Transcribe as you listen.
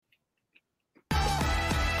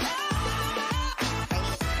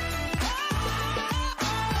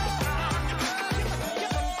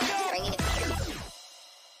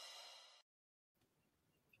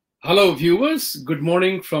Hello, viewers. Good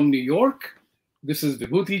morning from New York. This is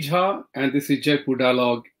Vibhuti Jha, and this is Jaipur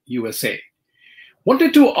Dialogue USA.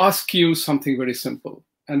 Wanted to ask you something very simple,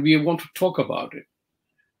 and we want to talk about it.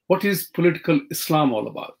 What is political Islam all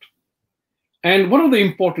about? And one of the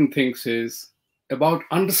important things is about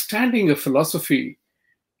understanding a philosophy,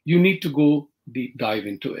 you need to go deep dive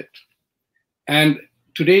into it. And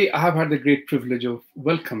today I have had the great privilege of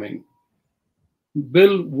welcoming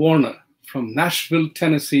Bill Warner from Nashville,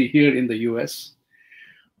 Tennessee, here in the US,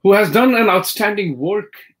 who has done an outstanding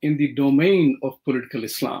work in the domain of political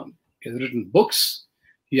Islam. He has written books,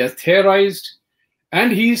 he has theorized,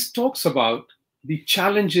 and he talks about the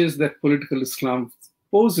challenges that political Islam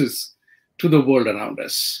poses to the world around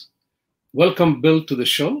us. Welcome, Bill, to the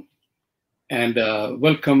show, and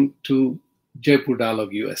welcome to Jaipur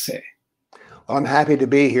Dialogue USA. Well, I'm happy to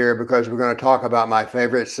be here because we're going to talk about my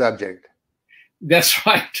favorite subject. That's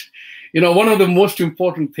right. One of the most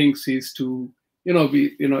important things is to,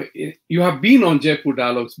 you have been on Jaipur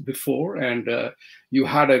Dialogues before, and you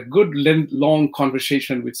had a good, long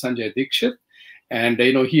conversation with Sanjay Dixit. And,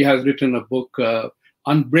 he has written a book,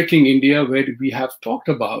 Unbreaking India, where we have talked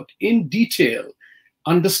about in detail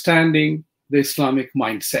understanding the Islamic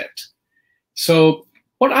mindset. So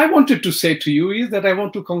what I wanted to say to you is that I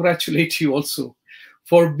want to congratulate you also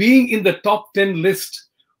for being in the top 10 list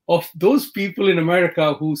of those people in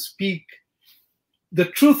America who speak the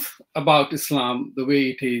truth about Islam the way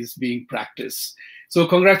it is being practiced. So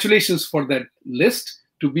congratulations for that list,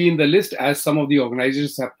 to be in the list, as some of the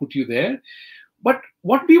organizations have put you there. But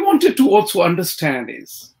what we wanted to also understand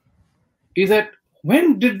is that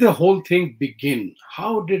when did the whole thing begin?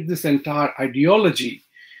 How did this entire ideology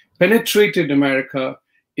penetrated America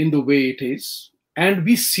in the way it is? And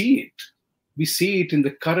we see it. We see it in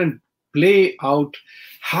the current play out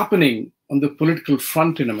happening on the political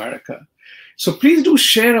front in America. So please do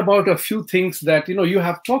share about a few things that, you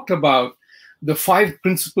have talked about the 5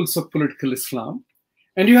 principles of political Islam.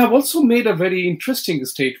 And you have also made a very interesting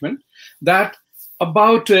statement that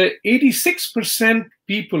about 86%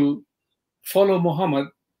 people follow Muhammad,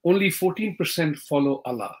 only 14% follow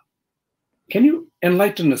Allah. Can you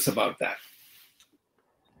enlighten us about that?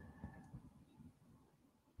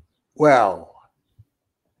 Well,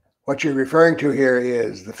 what you're referring to here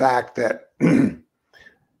is the fact that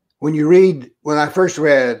when I first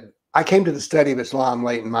read, I came to the study of Islam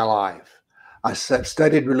late in my life. I've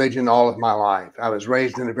studied religion all of my life. I was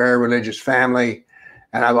raised in a very religious family,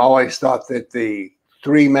 and I've always thought that the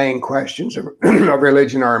 3 main questions of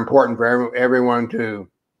religion are important for everyone to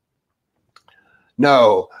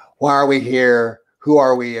know. Why are we here? Who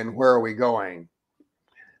are we? And where are we going?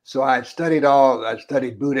 So I studied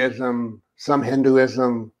Buddhism, some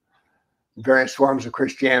Hinduism, various forms of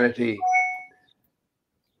Christianity.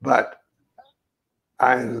 But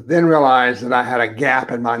I then realized that I had a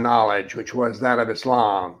gap in my knowledge, which was that of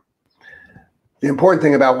Islam. The important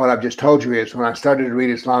thing about what I've just told you is when I started to read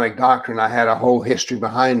Islamic doctrine, I had a whole history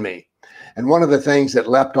behind me. And one of the things that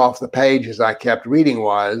leapt off the page as I kept reading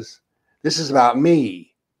was, this is about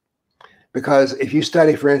me. Because if you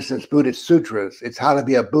study, for instance, Buddhist sutras, it's how to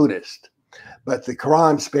be a Buddhist. But the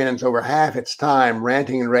Quran spends over half its time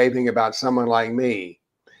ranting and raving about someone like me.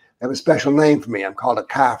 They have a special name for me. I'm called a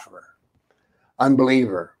kafir,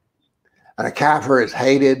 unbeliever. And a kafir is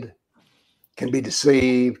hated, can be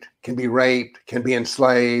deceived, can be raped, can be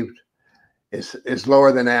enslaved, is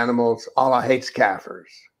lower than animals. Allah hates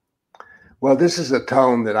kafirs. Well, this is a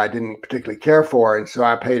tone that I didn't particularly care for, and so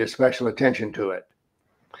I paid a special attention to it.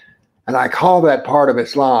 And I call that part of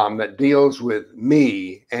Islam that deals with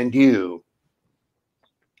me and you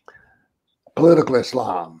political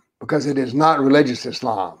Islam, because it is not religious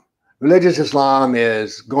Islam. Religious Islam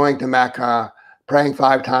is going to Mecca, praying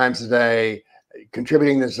 5 times a day,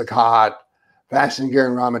 contributing to zakat, fasting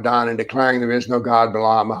during Ramadan, and declaring there is no God but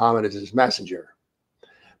Allah, Muhammad is his messenger.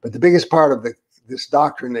 But the biggest part of this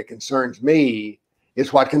doctrine that concerns me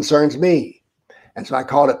is what concerns me. And so I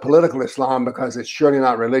called it political Islam because it's surely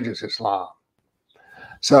not religious Islam.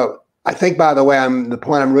 So I think, by the way, the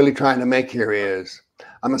point I'm really trying to make here is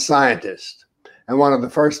I'm a scientist. And one of the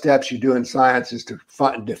first steps you do in science is to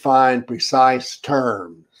define precise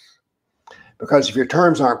terms. Because if your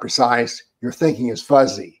terms aren't precise, your thinking is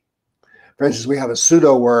fuzzy. For instance, we have a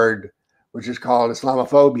pseudo word, which is called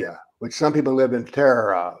Islamophobia, which some people live in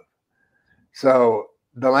terror of. So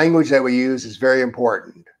the language that we use is very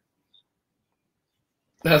important.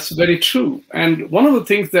 That's very true. And one of the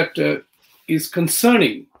things that is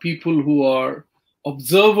concerning people who are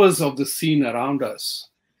observers of the scene around us,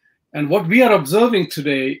 and what we are observing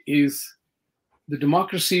today is the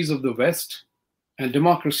democracies of the West and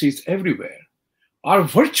democracies everywhere are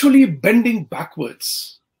virtually bending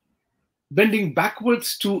backwards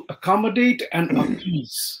to accommodate and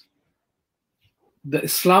appease the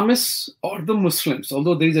Islamists or the Muslims,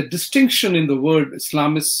 although there is a distinction in the word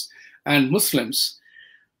Islamists and Muslims,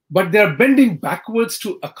 but they are bending backwards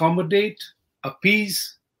to accommodate,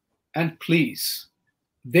 appease, and please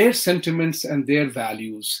their sentiments and their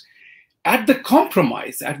values at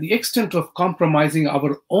the extent of compromising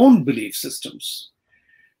our own belief systems.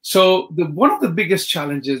 So one of the biggest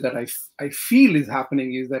challenges that I feel is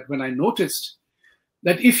happening is that when I noticed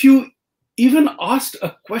that if you even asked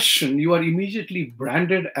a question, you are immediately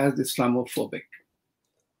branded as Islamophobic.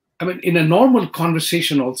 I mean, in a normal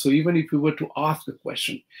conversation also, even if you were to ask a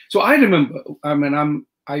question. So I remember,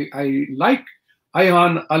 I like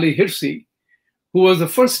Ayaan Ali Hirsi, who was the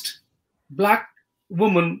first Black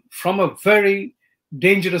woman from a very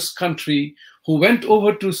dangerous country who went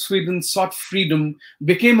over to Sweden, sought freedom,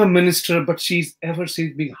 became a minister, but she's ever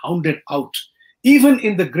since been hounded out, even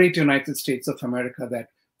in the great United States of America that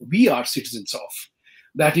we are citizens of,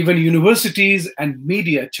 that even universities and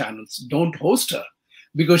media channels don't host her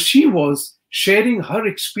because she was sharing her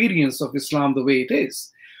experience of Islam the way it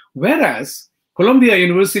is. Whereas Columbia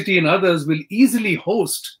University and others will easily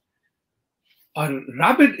host a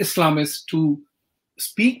rabid Islamist to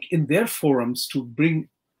speak in their forums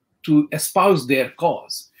to espouse their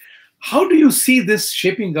cause. How do you see this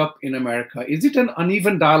shaping up in America? Is it an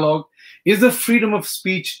uneven dialogue? Is the freedom of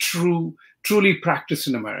speech truly practiced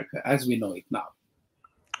in America as we know it now?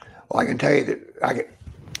 Well, I can tell you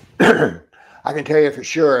that I can tell you for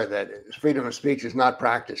sure that freedom of speech is not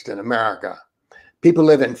practiced in America. People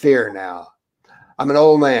live in fear now. I'm an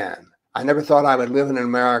old man. I never thought I would live in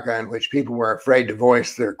America in which people were afraid to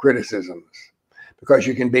voice their criticisms because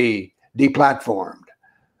you can be deplatformed.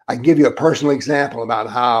 I can give you a personal example about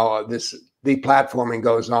how this deplatforming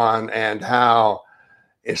goes on and how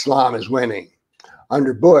Islam is winning.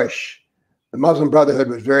 Under Bush, the Muslim Brotherhood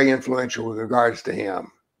was very influential with regards to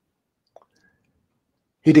him.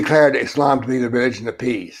 He declared Islam to be the religion of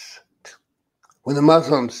peace. When the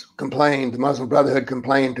Muslims complained, the Muslim Brotherhood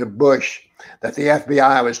complained to Bush that the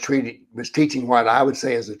FBI was teaching what I would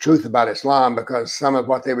say is the truth about Islam because some of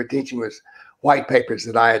what they were teaching was white papers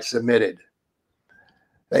that I had submitted.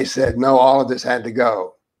 They said, no, all of this had to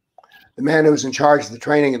go. The man who was in charge of the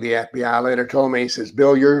training of the FBI later told me, he says,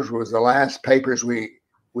 Bill, yours was the last papers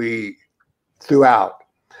we threw out.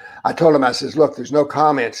 I told him, I says, look, there's no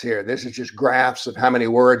comments here. This is just graphs of how many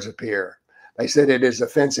words appear. They said it is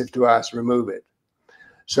offensive to us, remove it.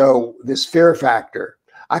 So this fear factor,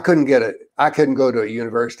 I couldn't go to a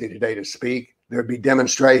university today to speak. There'd be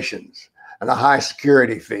demonstrations and a high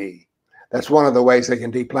security fee. That's one of the ways they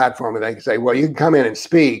can deplatform it. They can say, well, you can come in and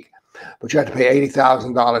speak, but you have to pay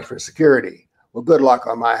 $80,000 for security. Well, good luck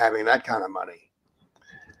on my having that kind of money.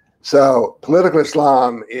 So political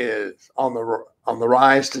Islam is on the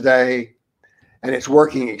rise today, and it's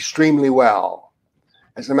working extremely well.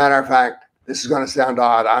 As a matter of fact, this is going to sound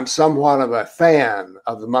odd. I'm somewhat of a fan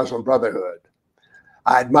of the Muslim Brotherhood.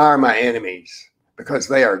 I admire my enemies because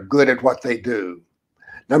they are good at what they do.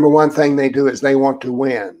 Number one thing they do is they want to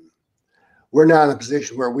win. We're now in a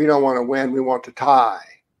position where we don't want to win, we want to tie.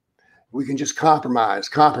 We can just compromise.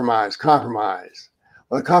 Well,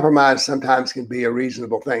 a compromise sometimes can be a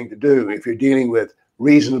reasonable thing to do if you're dealing with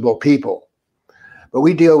reasonable people. But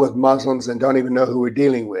we deal with Muslims and don't even know who we're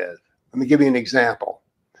dealing with. Let me give you an example.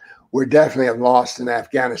 We're definitely lost in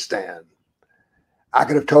Afghanistan. I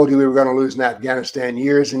could have told you we were going to lose in Afghanistan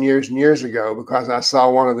years and years and years ago because I saw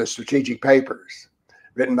one of the strategic papers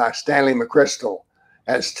written by Stanley McChrystal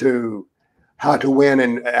as to how to win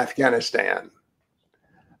in Afghanistan.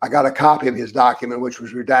 I got a copy of his document, which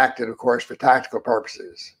was redacted, of course, for tactical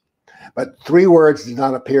purposes. But 3 words did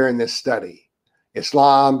not appear in this study: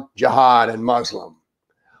 Islam, jihad, and Muslim.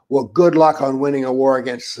 Well, good luck on winning a war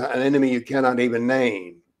against an enemy you cannot even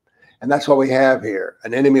name. And that's what we have here,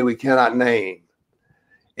 an enemy we cannot name.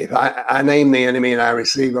 If I name the enemy and I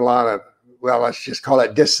receive a lot of, well, let's just call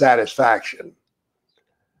it dissatisfaction.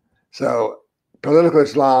 So political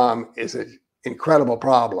Islam is an incredible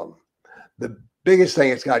problem. The biggest thing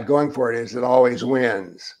it's got going for it is it always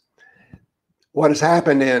wins. What has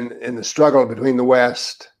happened in the struggle between the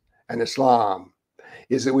West and Islam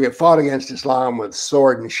is that we have fought against Islam with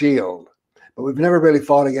sword and shield, but we've never really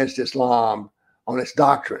fought against Islam on its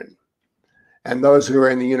doctrine. And those who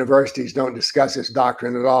are in the universities don't discuss its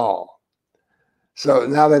doctrine at all. So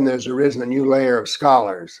now then there's arisen a new layer of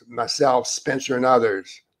scholars, myself, Spencer, and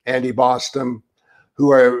others, Andy Boston,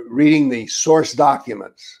 who are reading the source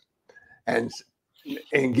documents and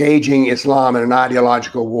engaging Islam in an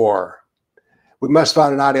ideological war. We must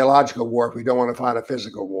fight an ideological war if we don't want to fight a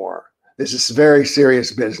physical war. This is very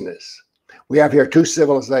serious business. We have here two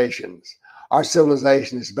civilizations. Our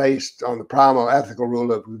civilization is based on the primal ethical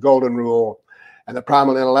rule of the golden rule and the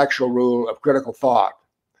primal intellectual rule of critical thought.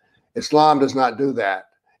 Islam does not do that.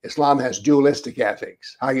 Islam has dualistic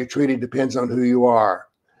ethics. How you're treated depends on who you are.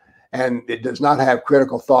 And it does not have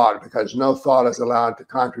critical thought because no thought is allowed to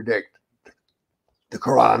contradict the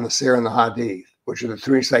Quran, the Sirah, and the Hadith, which are the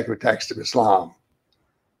three sacred texts of Islam.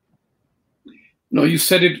 No, you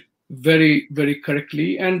said it very, very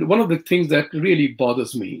correctly. And one of the things that really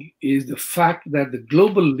bothers me is the fact that the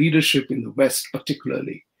global leadership in the West,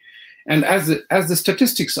 particularly, and as the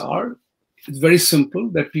statistics are, it's very simple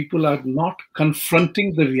that people are not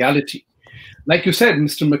confronting the reality. Like you said,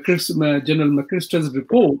 General McChrystal's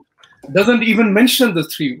report doesn't even mention the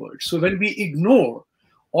three words. So when we ignore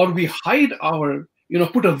or we hide our,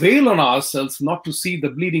 put a veil on ourselves not to see the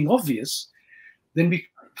bleeding obvious, then we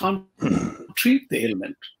can't treat the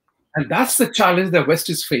ailment. And that's the challenge that West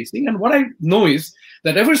is facing. And what I know is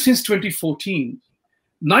that ever since 2014,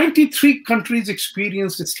 93 countries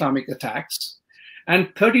experienced Islamic attacks and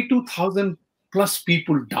 32,000 plus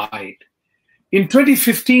people died. In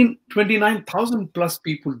 2015, 29,000 plus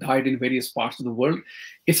people died in various parts of the world.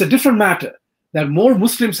 It's a different matter that more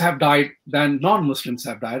Muslims have died than non-Muslims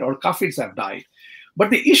have died or Kafirs have died.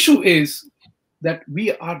 But the issue is that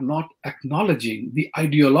we are not acknowledging the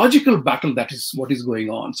ideological battle that is what is going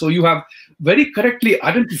on. So you have very correctly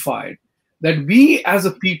identified that we as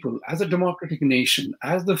a people, as a democratic nation,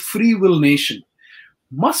 as the free will nation,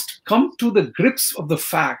 must come to the grips of the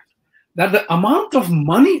fact that the amount of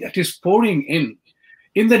money that is pouring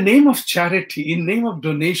in the name of charity, in name of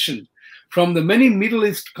donation, from the many Middle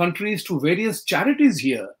East countries to various charities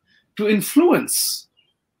here, to influence,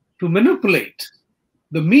 to manipulate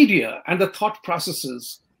the media and the thought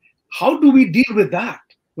processes. How do we deal with that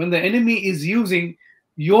when the enemy is using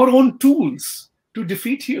your own tools to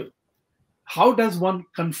defeat you? How does one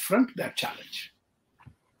confront that challenge?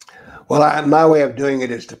 Well, my way of doing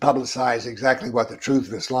it is to publicize exactly what the truth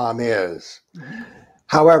of Islam is. Mm-hmm.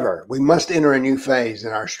 However, we must enter a new phase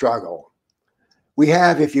in our struggle. We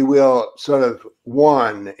have, if you will, sort of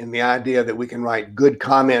won in the idea that we can write good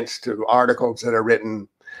comments to articles that are written.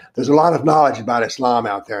 There's a lot of knowledge about Islam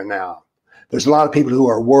out there now. There's a lot of people who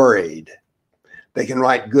are worried. They can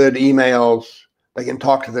write good emails. They can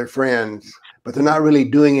talk to their friends, but they're not really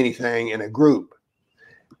doing anything in a group.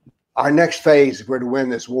 Our next phase, if we're to win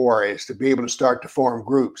this war, is to be able to start to form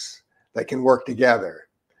groups that can work together.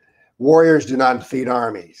 Warriors do not defeat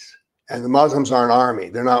armies, and the Muslims are an army.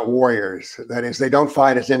 They're not warriors. That is, they don't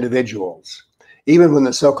fight as individuals. Even when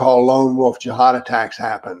the so-called lone wolf jihad attacks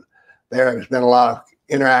happen, there has been a lot of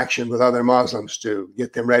interaction with other Muslims to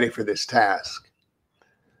get them ready for this task.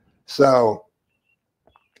 So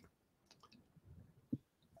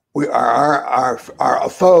our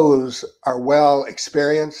foes are well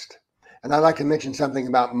experienced. And I'd like to mention something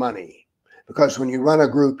about money, because when you run a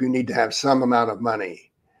group, you need to have some amount of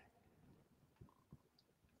money.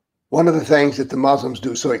 One of the things that the Muslims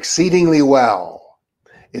do so exceedingly well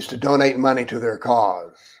is to donate money to their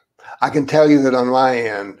cause. I can tell you that on my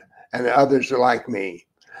end, and others are like me,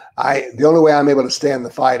 the only way I'm able to stand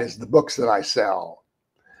the fight is the books that I sell.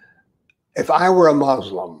 If I were a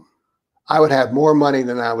Muslim, I would have more money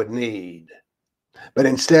than I would need. But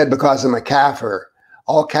instead, because I'm a kafir,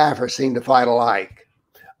 all kafirs seem to fight alike,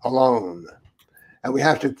 alone. And we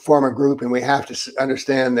have to form a group, and we have to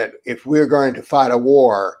understand that if we're going to fight a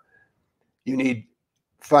war, you need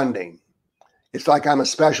funding. It's like I'm a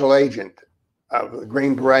special agent of the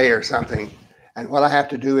Green Beret or something. And what I have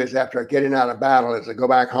to do is, after getting out of battle, is to go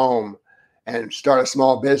back home and start a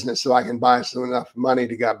small business so I can buy enough money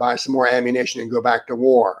to buy some more ammunition and go back to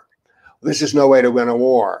war. This is no way to win a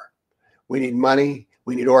war. We need money.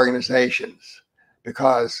 We need organizations.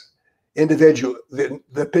 Because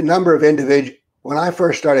the number of individuals, when I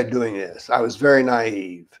first started doing this, I was very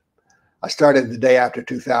naive. I started the day after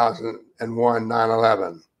 2001,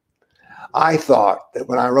 9/11. I thought that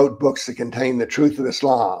when I wrote books that contained the truth of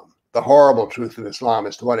Islam, the horrible truth of Islam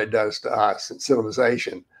as to what it does to us and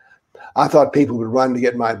civilization, I thought people would run to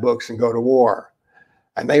get my books and go to war.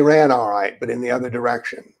 And they ran all right, but in the other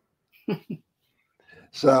direction.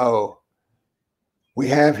 So we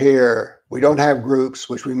don't have groups,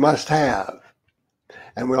 which we must have.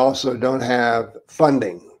 And we also don't have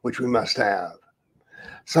funding, which we must have.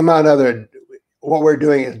 Somehow or another, what we're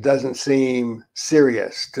doing doesn't seem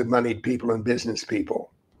serious to moneyed people and business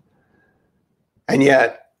people. And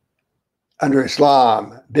yet, under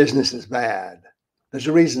Islam, business is bad. There's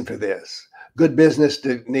a reason for this. Good business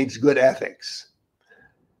needs good ethics.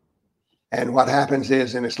 And what happens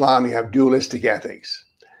is in Islam, you have dualistic ethics.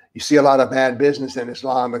 You see a lot of bad business in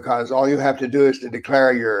Islam because all you have to do is to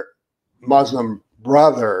declare your Muslim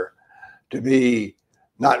brother to be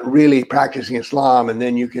not really practicing Islam, and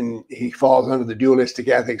then he falls under the dualistic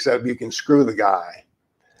ethics of you can screw the guy.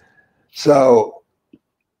 So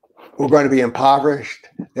we're going to be impoverished.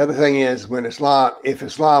 The other thing is if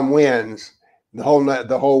Islam wins, the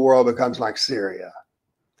whole world becomes like Syria.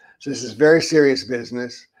 So this is very serious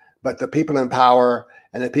business, but the people in power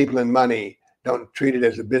and the people in money don't treat it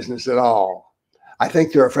as a business at all. I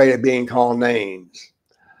think they're afraid of being called names.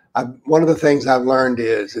 One of the things I've learned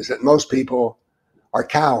is that most people are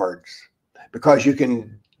cowards because you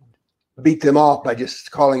can beat them off by just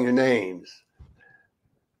calling your names.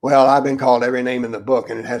 Well, I've been called every name in the book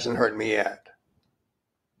and it hasn't hurt me yet.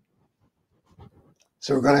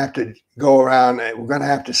 So we're going to have to go around and we're going to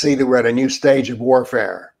have to see that we're at a new stage of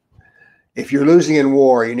warfare. If you're losing in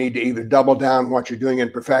war, you need to either double down what you're doing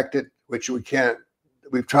and perfect it, which we can't.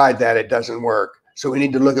 We've tried that. It doesn't work. So we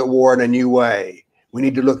need to look at war in a new way. We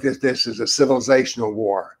need to look at this as a civilizational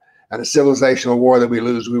war. And a civilizational war that we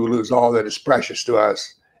will lose all that is precious to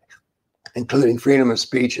us, including freedom of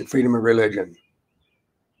speech and freedom of religion.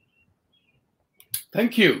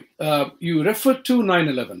 Thank you. You referred to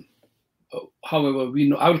 9/11. However, we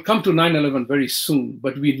know I will come to 9/11 very soon,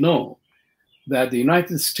 but we know that the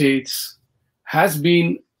United States has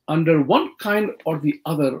been under one kind or the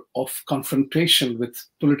other of confrontation with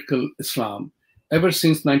political Islam ever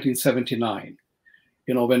since 1979.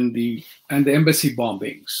 When the embassy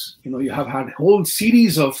bombings, you have had a whole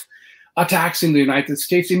series of attacks in the United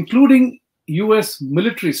States, including US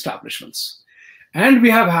military establishments. And we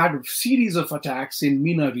have had a series of attacks in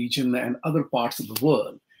MENA region and other parts of the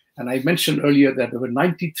world. And I mentioned earlier that there were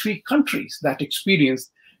 93 countries that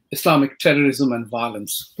experienced Islamic terrorism and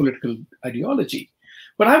violence, political ideology.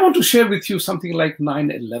 But I want to share with you something like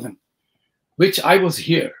 9/11, which I was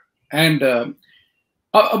here. And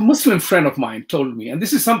a Muslim friend of mine told me, and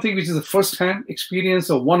this is something which is a first-hand experience,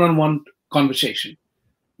 a one-on-one conversation,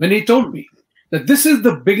 when he told me that this is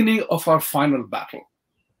the beginning of our final battle.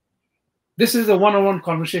 This is a one-on-one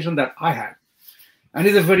conversation that I had. And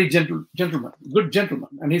he's a very good gentleman.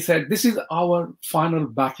 And he said, this is our final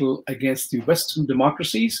battle against the Western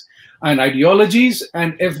democracies and ideologies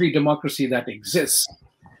and every democracy that exists.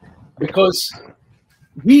 Because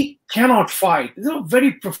we cannot fight. These are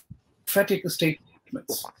very prophetic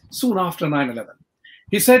statements soon after 9/11.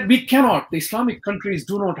 He said, the Islamic countries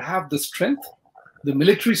do not have the strength, the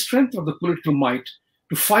military strength or the political might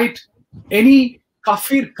to fight any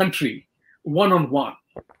kafir country one-on-one.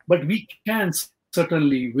 But we can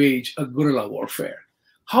certainly wage a guerrilla warfare.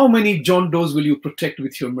 How many John Does will you protect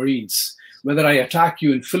with your Marines? Whether I attack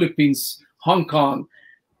you in Philippines, Hong Kong,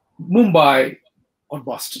 Mumbai, or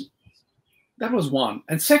Boston. That was one.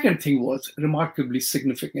 And second thing was remarkably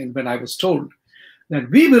significant when I was told that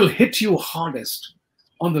we will hit you hardest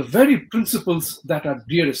on the very principles that are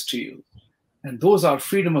dearest to you. And those are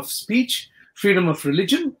freedom of speech, freedom of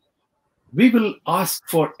religion. We will ask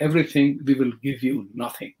for everything. We will give you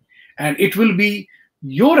nothing. And it will be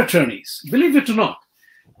your attorneys, believe it or not,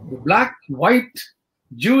 black, white,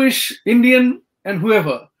 Jewish, Indian, and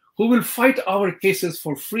whoever, who will fight our cases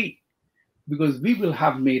for free because we will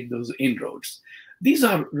have made those inroads. These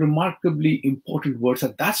are remarkably important words,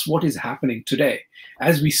 and that's what is happening today.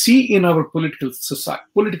 As we see in our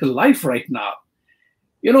political life right now,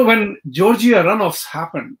 when Georgia runoffs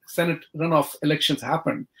happened, Senate runoff elections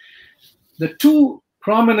happened, the two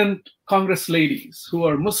prominent Congress ladies who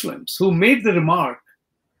are Muslims who made the remark,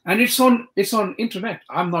 and it's on internet,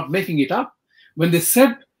 I'm not making it up, when they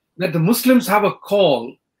said that the Muslims have a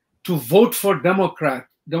call to vote for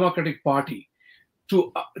Democratic Party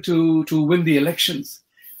to win the elections.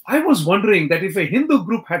 I was wondering that if a Hindu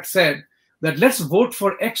group had said that let's vote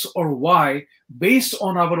for X or Y based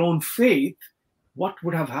on our own faith, what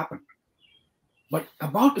would have happened? But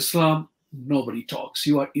about Islam, nobody talks.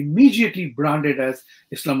 You are immediately branded as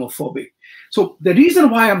Islamophobic. So the reason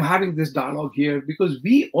why I'm having this dialogue here, because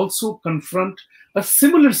we also confront a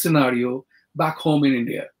similar scenario back home in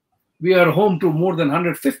India. We are home to more than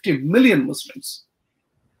 150 million Muslims.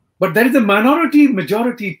 But there is a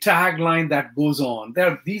minority-majority tagline that goes on.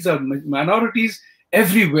 These are minorities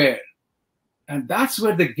everywhere. And that's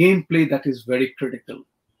where the gameplay that is very critical.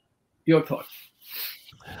 Your thoughts?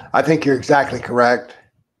 I think you're exactly correct.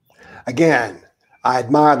 Again, I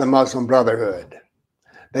admire the Muslim Brotherhood.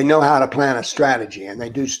 They know how to plan a strategy, and they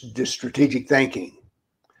do strategic thinking.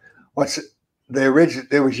 There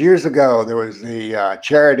was years ago, there was the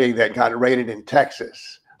charity that got raided in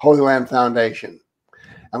Texas, Holy Land Foundation.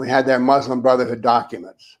 And we had their Muslim Brotherhood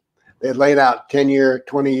documents. They had laid out 10-year,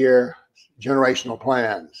 20-year generational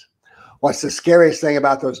plans. What's the scariest thing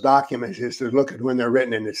about those documents is to look at when they're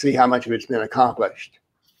written and to see how much of it's been accomplished.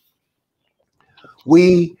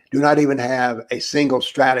 We do not even have a single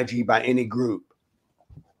strategy by any group.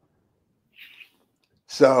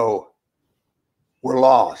 So we're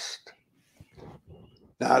lost.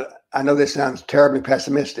 Now, I know this sounds terribly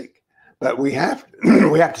pessimistic, but we have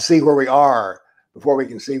to see where we are before we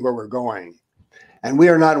can see where we're going. And we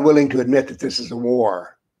are not willing to admit that this is a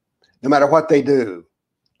war, no matter what they do.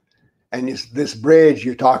 And this bridge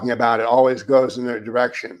you're talking about, it always goes in their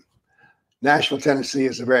direction. Nashville, Tennessee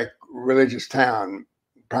is a very religious town,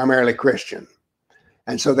 primarily Christian.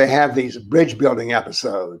 And so they have these bridge building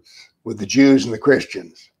episodes with the Jews and the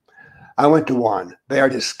Christians. I went to one. They are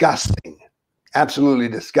disgusting, absolutely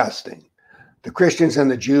disgusting. The Christians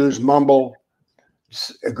and the Jews mumble,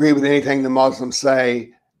 agree with anything the Muslims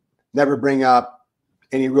say, never bring up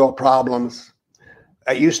any real problems.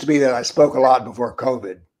 It used to be that I spoke a lot before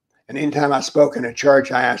COVID. And anytime I spoke in a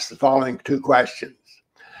church, I asked the following two questions.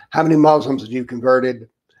 How many Muslims have you converted?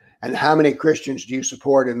 And how many Christians do you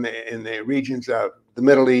support in the regions of the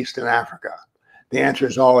Middle East and Africa? The answer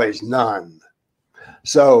is always none.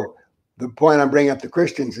 So the point I'm bringing up the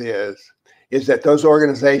Christians is that those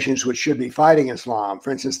organizations which should be fighting Islam,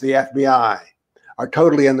 for instance, the FBI, are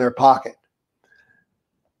totally in their pocket.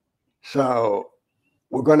 So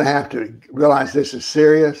we're going to have to realize this is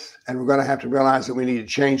serious, and we're going to have to realize that we need to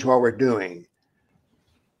change what we're doing.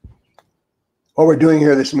 What we're doing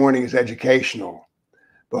here this morning is educational.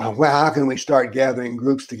 But how can we start gathering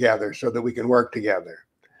groups together so that we can work together?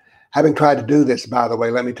 Having tried to do this, by the way,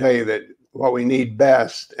 let me tell you that what we need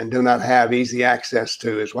best and do not have easy access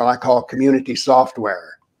to is what I call community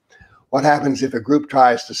software. What happens if a group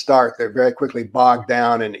tries to start, they're very quickly bogged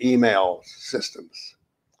down in email systems.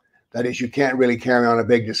 That is, you can't really carry on a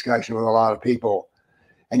big discussion with a lot of people.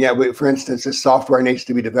 And yet, for instance, this software needs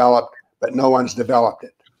to be developed, but no one's developed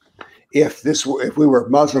it. If we were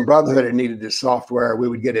Muslim Brotherhood and needed this software, we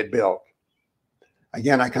would get it built.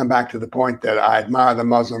 Again, I come back to the point that I admire the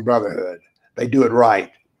Muslim Brotherhood. They do it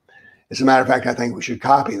right. As a matter of fact, I think we should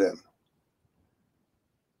copy them.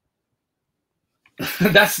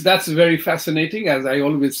 That's very fascinating. As I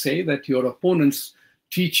always say, that your opponents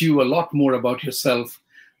teach you a lot more about yourself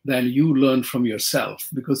than you learn from yourself,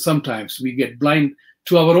 because sometimes we get blind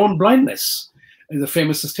to our own blindness. It's a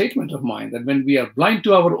famous statement of mine that when we are blind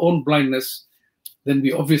to our own blindness, then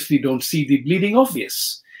we obviously don't see the bleeding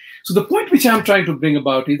obvious. So the point which I'm trying to bring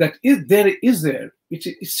about is that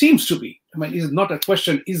it seems to be, I mean, it's not a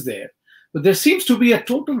question, is there, but there seems to be a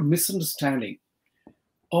total misunderstanding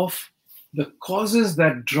of the causes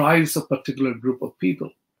that drives a particular group of people.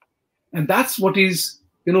 And that's what is,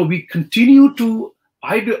 we continue to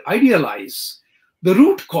idealize the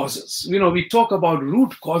root causes. We talk about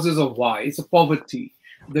root causes of why. It's a poverty,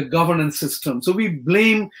 the governance system. So we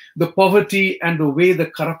blame the poverty and the way the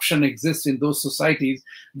corruption exists in those societies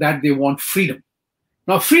that they want freedom.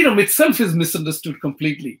 Now, freedom itself is misunderstood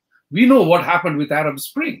completely. We know what happened with Arab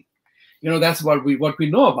Spring. That's what we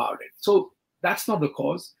know about it. So that's not the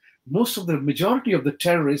cause. The majority of the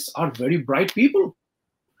terrorists are very bright people.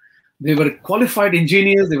 They were qualified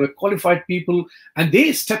engineers, they were qualified people, and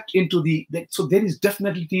they stepped into so there is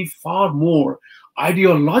definitely far more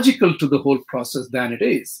ideological to the whole process than it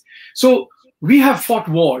is. So we have fought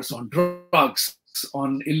wars on drugs,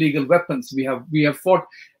 on illegal weapons. We have fought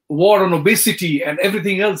war on obesity and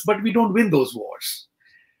everything else, but we don't win those wars.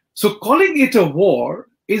 So calling it a war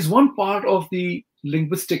is one part of the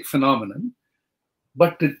linguistic phenomenon,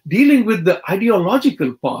 but dealing with the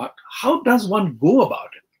ideological part, how does one go about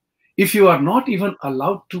it if you are not even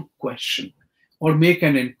allowed to question or make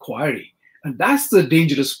an inquiry? And that's the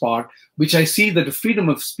dangerous part, which I see that the freedom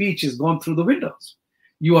of speech has gone through the windows.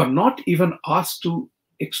 You are not even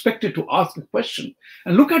expected to ask a question.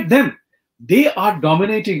 And look at them. They are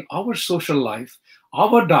dominating our social life,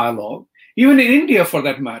 our dialogue, even in India for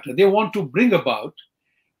that matter. They want to bring about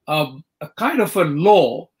a kind of a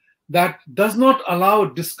law that does not allow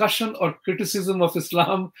discussion or criticism of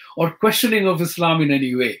Islam or questioning of Islam in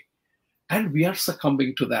any way. And we are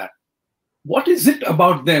succumbing to that. What is it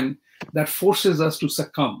about them that forces us to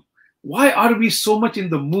succumb? Why are we so much in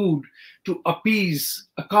the mood to appease,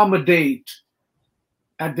 accommodate,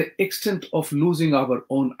 at the extent of losing our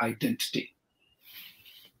own identity?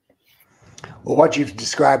 Well, what you've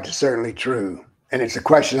described is certainly true. And it's a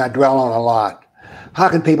question I dwell on a lot. How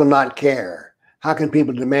can people not care? How can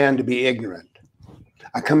people demand to be ignorant?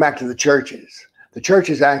 I come back to the churches. The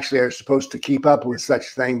churches actually are supposed to keep up with such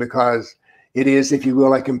thing because it is, if you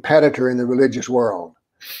will, a competitor in the religious world.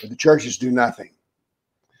 But the churches do nothing.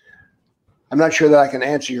 I'm not sure that I can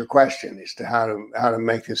answer your question as to how to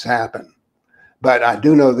make this happen. But I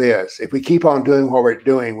do know this: if we keep on doing what we're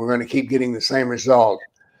doing, we're going to keep getting the same result,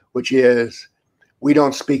 which is we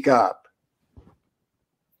don't speak up.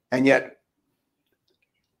 And yet,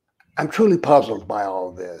 I'm truly puzzled by all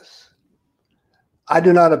of this. I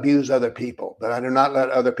do not abuse other people, but I do not let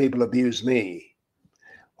other people abuse me.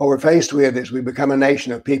 What we're faced with is we become a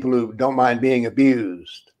nation of people who don't mind being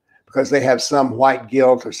abused because they have some white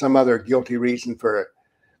guilt or some other guilty reason for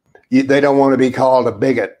it. They don't want to be called a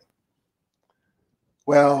bigot.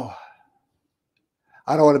 Well,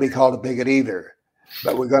 I don't want to be called a bigot either,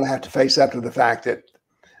 but we're going to have to face up to the fact that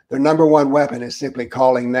their number one weapon is simply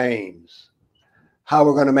calling names. How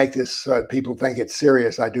we're going to make this people think it's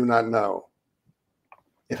serious, I do not know.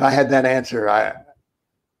 If I had that answer, I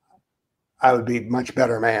would be a much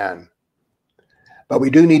better man. But we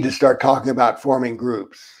do need to start talking about forming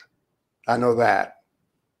groups. I know that.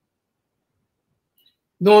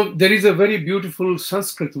 No, there is a very beautiful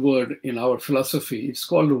Sanskrit word in our philosophy. It's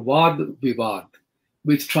called Vad Vivad,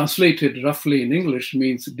 which translated roughly in English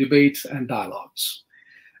means debates and dialogues.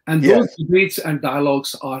 And those Yes. debates and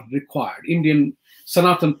dialogues are required. Indian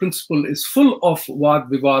Sanatan principle is full of Vad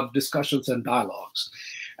Vivad discussions and dialogues.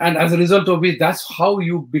 And as a result of it, that's how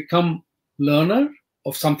you become learner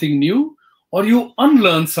of something new, or you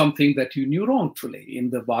unlearn something that you knew wrongfully in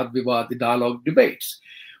the Vad Vivad, the dialogue debates.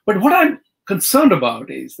 But what I'm concerned about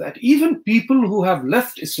is that even people who have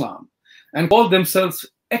left Islam and call themselves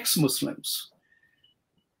ex-Muslims,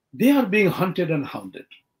 they are being hunted and hounded.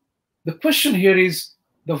 The question here is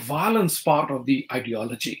the violence part of the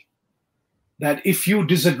ideology, that if you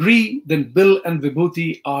disagree, then Bill and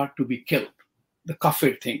Vibhuti are to be killed, the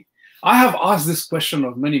kafir thing. I have asked this question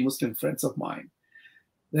of many Muslim friends of mine,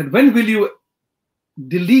 that when will you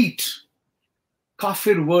delete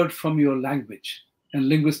kafir word from your language and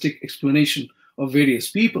linguistic explanation of various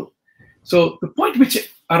people? So the point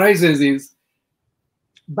which arises is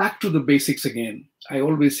back to the basics again. I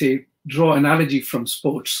always say, draw analogy from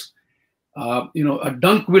sports. A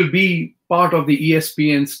dunk will be part of the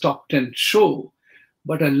ESPN's top 10 show,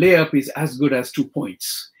 but a layup is as good as 2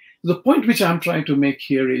 points. The point which I'm trying to make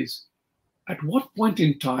here is, at what point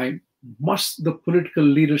in time must the political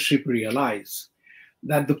leadership realize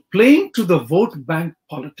that the playing to the vote bank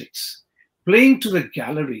politics, playing to the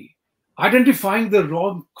gallery, identifying the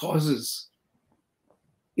wrong causes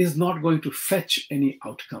is not going to fetch any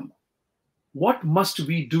outcome? What must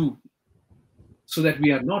we do so that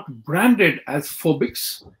we are not branded as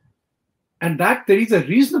phobics, and that there is a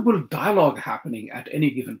reasonable dialogue happening at any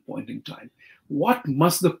given point in time? What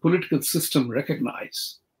must the political system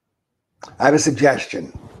recognize? I have a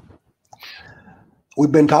suggestion.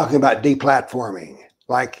 We've been talking about deplatforming.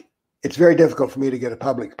 Like, it's very difficult for me to get a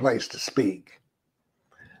public place to speak.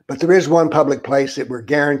 But there is one public place that we're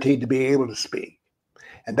guaranteed to be able to speak,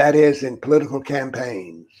 and that is in political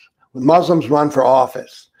campaigns. When Muslims run for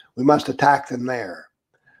office, we must attack them there,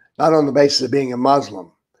 not on the basis of being a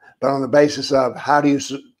Muslim, but on the basis of do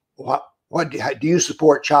you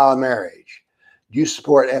support child marriage? Do you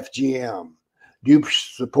support FGM? Do you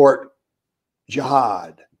support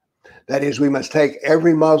jihad? That is, we must take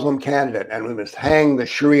every Muslim candidate and we must hang the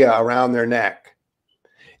Sharia around their neck.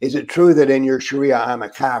 Is it true that in your Sharia I'm a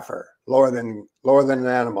kafir, lower than an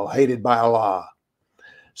animal, hated by Allah?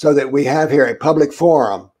 So that we have here a public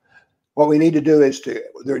forum. What we need to do is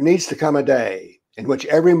there needs to come a day in which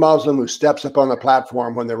every Muslim who steps up on the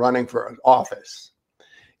platform when they're running for office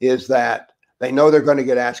is that they know they're going to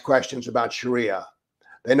get asked questions about Sharia.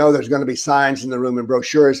 They know there's going to be signs in the room and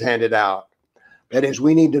brochures handed out. That is,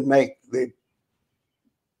 we need to make the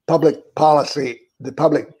public policy, the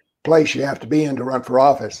public place you have to be in to run for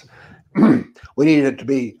office. We need it to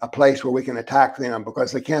be a place where we can attack them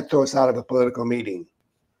because they can't throw us out of a political meeting.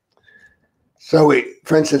 So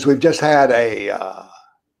for instance, we've just had a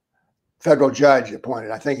federal judge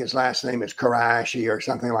appointed. I think his last name is Karashi or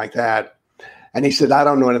something like that. And he said, I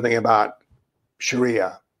don't know anything about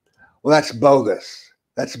Sharia. Well, that's bogus.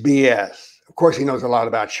 That's BS. Of course, he knows a lot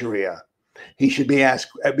about Sharia. He should be asked.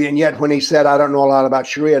 And yet when he said, I don't know a lot about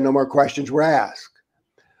Sharia, no more questions were asked.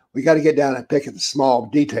 We got to get down and pick at the small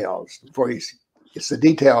details before it's the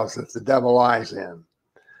details that the devil lies in.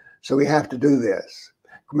 So we have to do this.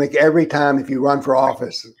 Make every time if you run for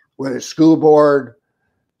office, whether it's school board,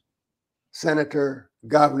 senator,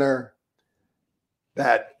 governor,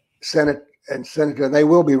 that Senate and senator, they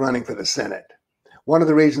will be running for the Senate. One of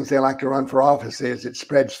the reasons they like to run for office is it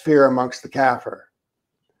spreads fear amongst the kafir.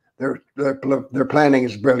 Their planning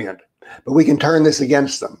is brilliant, but we can turn this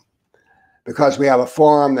against them because we have a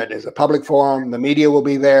forum that is a public forum. The media will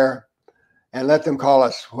be there, and let them call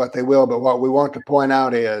us what they will. But what we want to point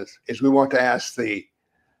out is we want to ask the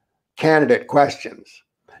candidate questions.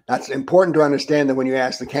 That's important to understand that when you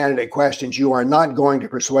ask the candidate questions, you are not going to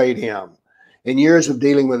persuade him. In years of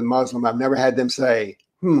dealing with a Muslim, I've never had them say,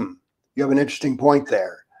 you have an interesting point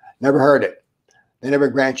there. Never heard it. They never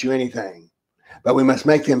grant you anything. But we must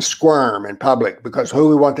make them squirm in public, because who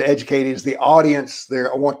we want to educate is the audience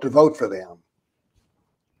that want to vote for them.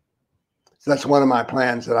 So that's one of my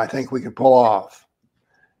plans that I think we can pull off.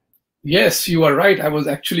 Yes, you are right. I was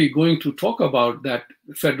actually going to talk about that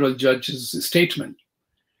federal judge's statement.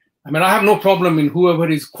 I mean, I have no problem in whoever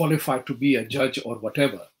is qualified to be a judge or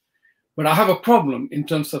whatever, but I have a problem in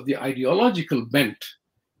terms of the ideological bent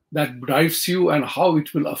that drives you and how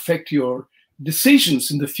it will affect your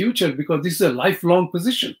decisions in the future, because this is a lifelong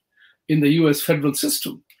position in the US federal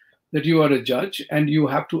system, that you are a judge and you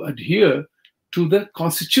have to adhere to the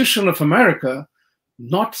Constitution of America,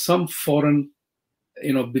 not some foreign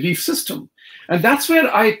belief system. And that's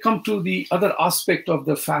where I come to the other aspect of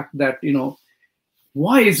the fact that,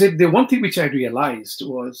 why is it? The one thing which I realized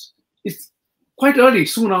was, it's quite early,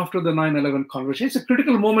 soon after the 9/11 conversation. It's a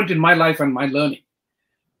critical moment in my life and my learning.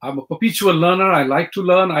 I'm a perpetual learner. I like to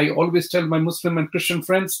learn. I always tell my Muslim and Christian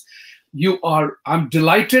friends, I'm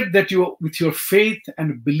delighted that you, with your faith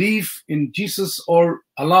and belief in Jesus or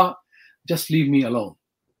Allah, just leave me alone.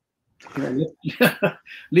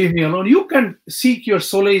 Leave me alone. You can seek your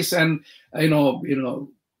solace and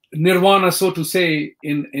nirvana, so to say,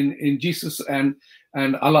 in Jesus and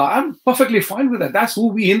Allah. I'm perfectly fine with that. That's who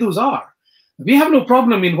we Hindus are. We have no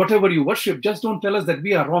problem in whatever you worship. Just don't tell us that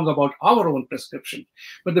we are wrong about our own prescription.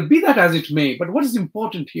 But be that as it may. But what is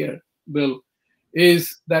important here, Bill,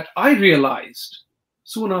 is that I realized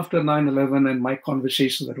soon after 9/11 and my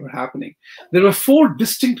conversations that were happening, there were 4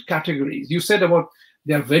 distinct categories. You said about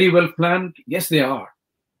they are very well planned. Yes, they are.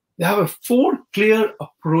 They have 4 clear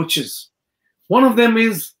approaches. One of them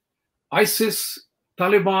is ISIS,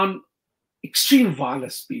 Taliban, extreme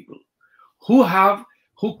violence people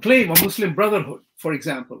who claim a Muslim Brotherhood, for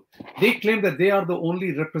example. They claim that they are the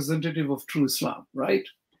only representative of true Islam, right?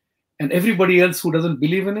 And everybody else who doesn't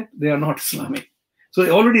believe in it, they are not Islamic. So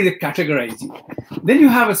already they categorize you. Then you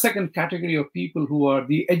have a second category of people who are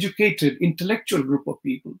the educated, intellectual group of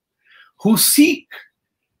people who seek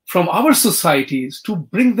from our societies to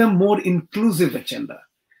bring them more inclusive agenda.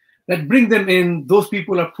 That bring them in, those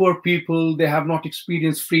people are poor people, they have not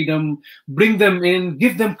experienced freedom, bring them in,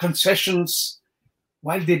 give them concessions,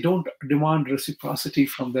 while they don't demand reciprocity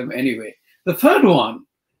from them anyway. The third one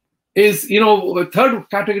is, a third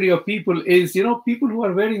category of people is, people who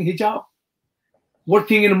are wearing hijab,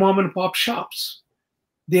 working in mom and pop shops.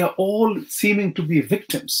 They are all seeming to be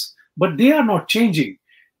victims, but they are not changing.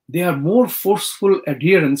 They are more forceful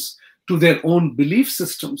adherence to their own belief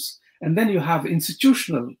systems. And then you have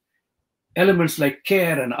institutional elements like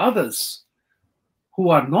CARE and others who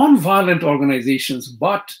are non-violent organizations,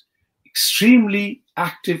 but extremely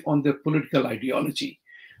active on their political ideology.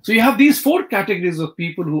 So you have these 4 categories of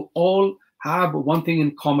people who all have one thing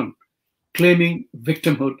in common, claiming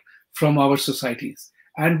victimhood from our societies.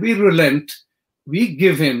 And we relent, we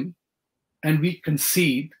give in, and we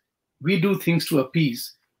concede, we do things to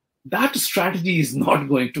appease. That strategy is not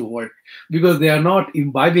going to work because they are not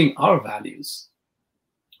imbibing our values.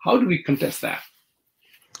 How do we contest that?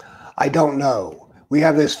 I don't know. We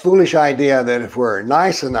have this foolish idea that if we're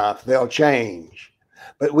nice enough, they'll change.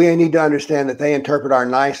 But we need to understand that they interpret our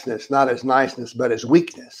niceness not as niceness, but as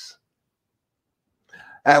weakness.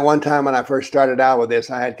 At one time when I first started out with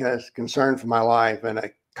this, I had concern for my life, and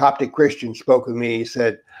a Coptic Christian spoke with me. He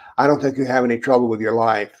said, I don't think you have any trouble with your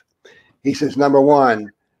life. He says, number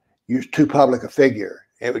one, you're too public a figure.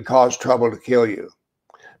 It would cause trouble to kill you.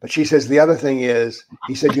 But she says, the other thing is,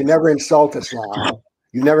 he said, you never insult Islam.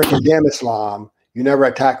 You never condemn Islam. You never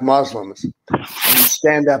attack Muslims. And you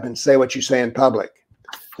stand up and say what you say in public.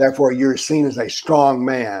 Therefore, you're seen as a strong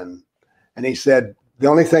man. And he said, the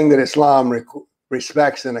only thing that Islam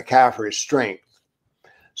respects in a kafir is strength.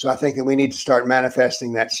 So I think that we need to start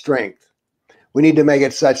manifesting that strength. We need to make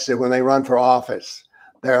it such that when they run for office,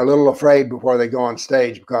 they're a little afraid before they go on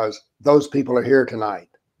stage, because those people are here tonight.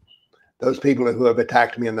 Those people who have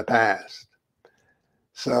attacked me in the past.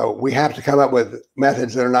 So we have to come up with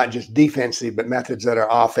methods that are not just defensive, but methods that are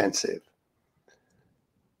offensive.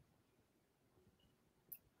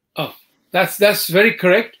 Oh, that's very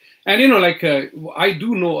correct. And, I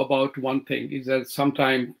do know about one thing, is that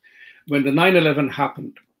sometime when the 9/11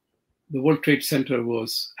 happened, the World Trade Center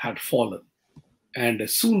had fallen. And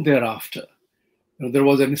soon thereafter, there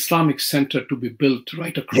was an Islamic center to be built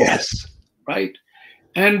right across. Yes. Right.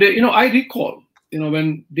 And, I recall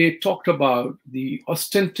when they talked about the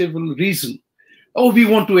ostensible reason, oh, we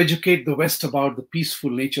want to educate the West about the peaceful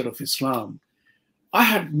nature of Islam. I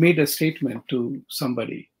had made a statement to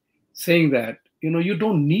somebody saying that, you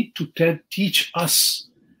don't need to teach us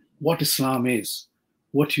what Islam is.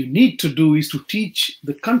 What you need to do is to teach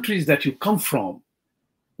the countries that you come from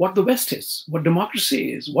what the West is, what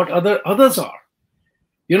democracy is, what others are.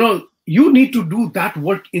 You need to do that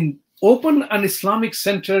work open an Islamic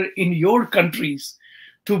center in your countries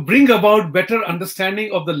to bring about better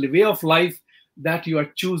understanding of the way of life that you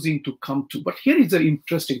are choosing to come to. But here is the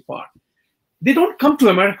interesting part. They don't come to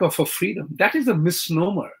America for freedom. That is a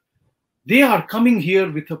misnomer. They are coming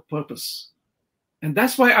here with a purpose. And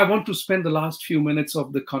that's why I want to spend the last few minutes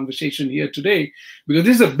of the conversation here today, because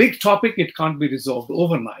this is a big topic. It can't be resolved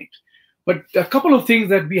overnight. But a couple of things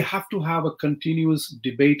that we have to have a continuous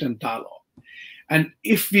debate and dialogue. And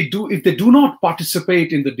if they do not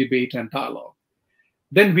participate in the debate and dialogue,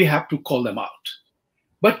 then we have to call them out.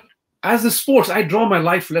 But as a sports, I draw my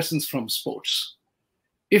life lessons from sports.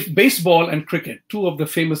 If baseball and cricket, two of the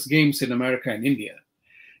famous games in America and India,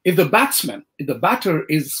 if the batter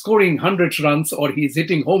is scoring 100 runs or he's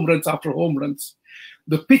hitting home runs after home runs,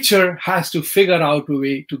 the pitcher has to figure out a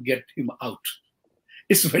way to get him out.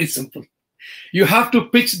 It's very simple. You have to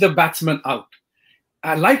pitch the batsman out.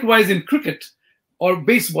 Likewise in cricket or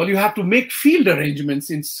baseball, you have to make field arrangements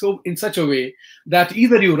in such a way that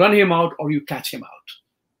either you run him out or you catch him out.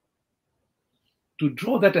 To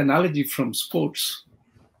draw that analogy from sports,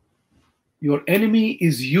 your enemy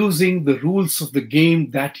is using the rules of the game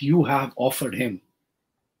that you have offered him.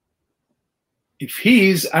 If he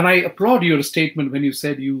is, and I applaud your statement when you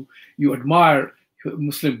said you admire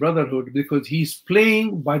Muslim Brotherhood, because he's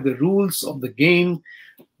playing by the rules of the game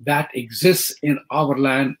that exists in our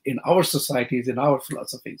land, in our societies, in our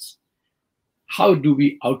philosophies. How do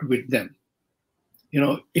we outwit them?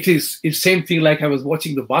 It's same thing like I was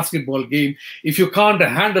watching the basketball game. If you can't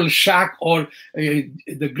handle Shaq or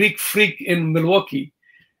the Greek freak in Milwaukee,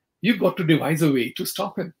 you've got to devise a way to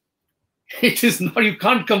stop him. It is not, you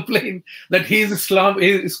can't complain that Islam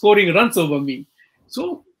is scoring runs over me.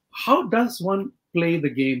 So how does one play the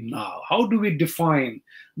game now? How do we define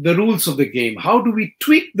the rules of the game? How do we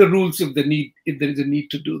tweak the rules if there is a need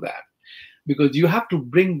to do that? Because you have to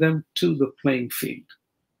bring them to the playing field.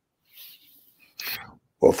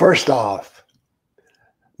 Well, first off,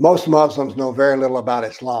 most Muslims know very little about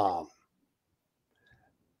Islam.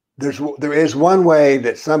 There is one way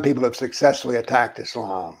that some people have successfully attacked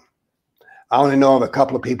Islam. I only know of a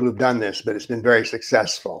couple of people who've done this, but it's been very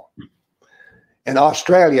successful. In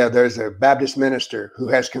Australia, there's a Baptist minister who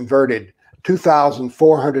has converted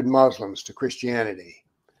 2,400 Muslims to Christianity.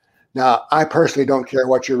 Now, I personally don't care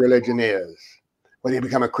what your religion is, whether you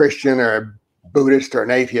become a Christian or a Buddhist or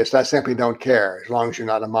an atheist. I simply don't care as long as you're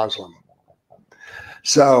not a Muslim.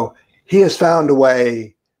 So he has found a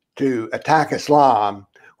way to attack Islam,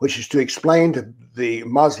 which is to explain to the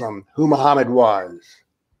Muslim who Muhammad was.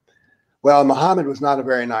 Well, Muhammad was not a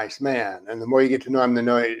very nice man. And the more you get to know him,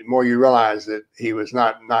 the more you realize that he was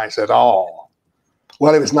not nice at all.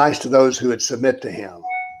 Well, he was nice to those who would submit to him.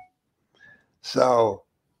 So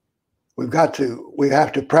we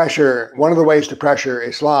have to pressure. One of the ways to pressure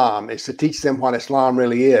Islam is to teach them what Islam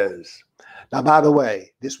really is. Now, by the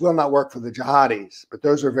way, this will not work for the jihadis, but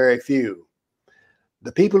those are very few.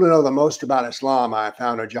 The people who know the most about Islam, I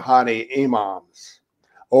found, are jihadi imams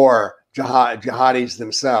or jihadis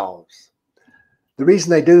themselves. The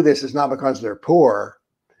reason they do this is not because they're poor.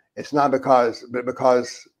 It's not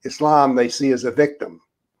because Islam they see as a victim.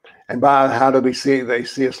 And by how do we see? They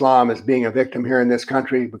see Islam as being a victim here in this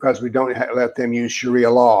country because we don't let them use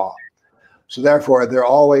Sharia law. So therefore, they're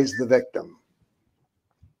always the victim.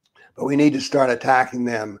 But we need to start attacking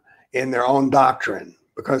them in their own doctrine,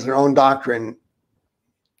 because their own doctrine,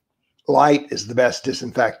 light is the best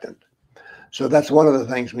disinfectant. So that's one of the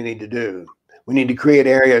things we need to do. We need to create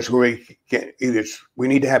areas where we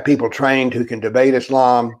need to have people trained who can debate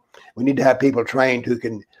Islam. We need to have people trained who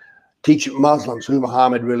can teach Muslims who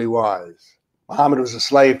Muhammad really was. Muhammad was a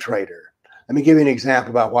slave trader. Let me give you an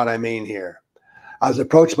example about what I mean here. I was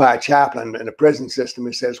approached by a chaplain in a prison system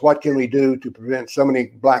who says, what can we do to prevent so many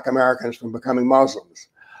Black Americans from becoming Muslims?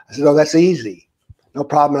 I said, oh, that's easy. No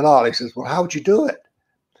problem at all. He says, well, how would you do it?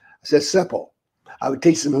 I said, simple. I would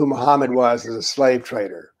teach them who Muhammad was as a slave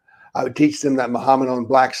trader. I would teach them that Muhammad owned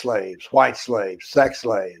black slaves, white slaves, sex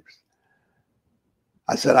slaves.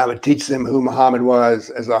 I said I would teach them who Muhammad was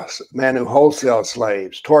as a man who wholesaled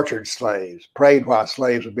slaves, tortured slaves, prayed while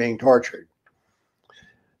slaves were being tortured.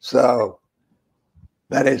 So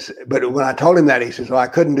that is, but when I told him that, he says, well, I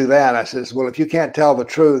couldn't do that. I says, well, if you can't tell the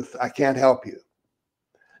truth, I can't help you.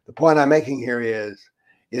 The point I'm making here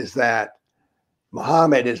is that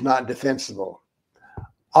Muhammad is not defensible.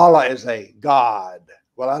 Allah is a God.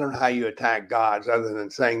 Well, I don't know how you attack gods other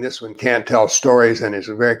than saying this one can't tell stories and is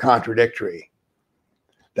very contradictory.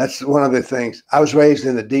 That's one of the things. I was raised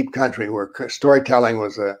in the deep country where storytelling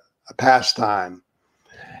was a pastime.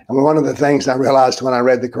 And one of the things I realized when I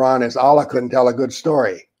read the Quran is Allah couldn't tell a good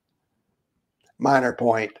story. Minor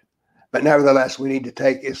point. But nevertheless, we need to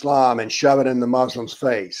take Islam and shove it in the Muslim's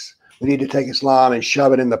face. We need to take Islam and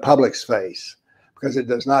shove it in the public's face because it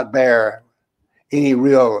does not bear any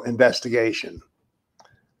real investigation.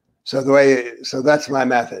 So that's my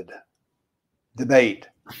method. Debate.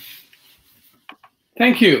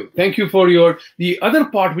 Thank you. Thank you for the other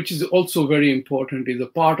part, which is also very important, is a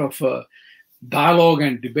part of dialogue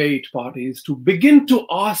and debate part, is to begin to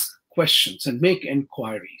ask questions and make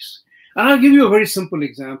inquiries. And I'll give you a very simple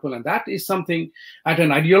example, and that is something at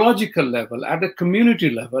an ideological level, at a community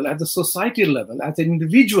level, at the society level, at an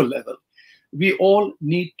individual level, we all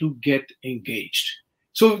need to get engaged.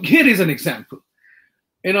 So here is an example.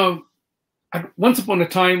 Once upon a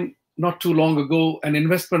time, not too long ago, an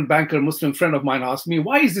investment banker, Muslim friend of mine asked me,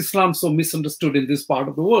 why is Islam so misunderstood in this part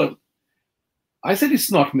of the world? I said,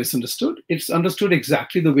 it's not misunderstood. It's understood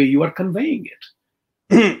exactly the way you are conveying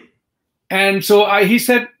it. And so he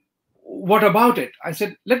said, what about it? I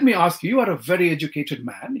said, let me ask you, you are a very educated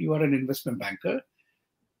man. You are an investment banker.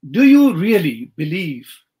 Do you really believe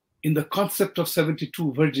in the concept of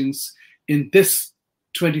 72 virgins in this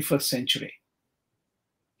 21st century?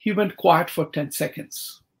 He went quiet for 10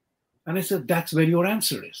 seconds. And I said, that's where your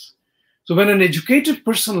answer is. So when an educated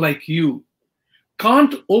person like you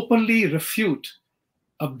can't openly refute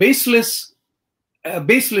a baseless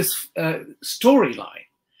storyline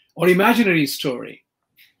or imaginary story,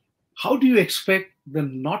 how do you expect the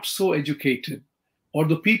not so educated or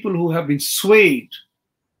the people who have been swayed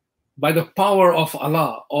by the power of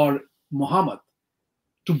Allah or Muhammad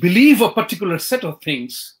to believe a particular set of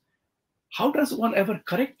things? How does one ever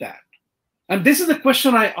correct that? And this is the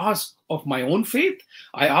question I ask of my own faith.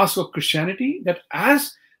 I ask of Christianity, that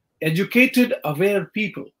as educated, aware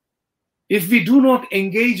people, if we do not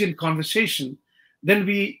engage in conversation, then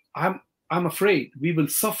I'm afraid we will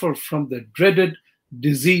suffer from the dreaded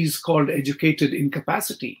disease called educated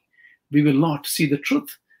incapacity. We will not see the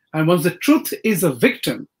truth. And once the truth is a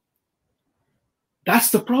victim, that's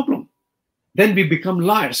the problem. Then we become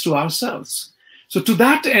liars to ourselves. So to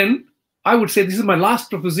that end, I would say, this is my last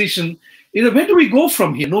proposition, is where do we go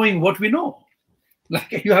from here, knowing what we know?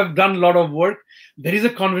 Like, you have done a lot of work. There is a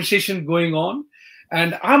conversation going on.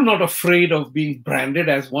 And I'm not afraid of being branded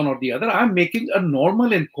as one or the other. I'm making a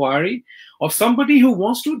normal inquiry of somebody who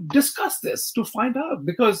wants to discuss this, to find out,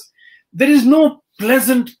 because there is no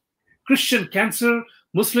pleasant Christian cancer,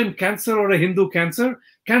 Muslim cancer, or a Hindu cancer.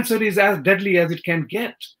 Cancer is as deadly as it can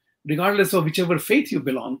get, regardless of whichever faith you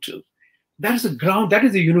belong to. That is the ground, that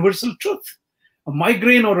is the universal truth. A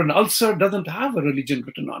migraine or an ulcer doesn't have a religion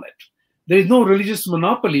written on it. There is no religious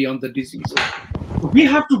monopoly on the disease. We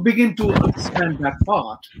have to begin to understand that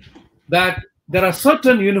part, that there are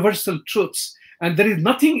certain universal truths, and there is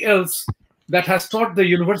nothing else that has taught the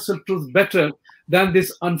universal truth better than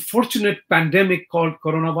this unfortunate pandemic called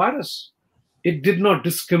coronavirus. It did not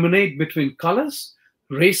discriminate between colors,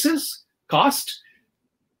 races, caste,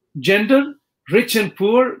 gender, rich and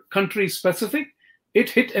poor, country specific. It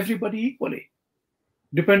hit everybody equally.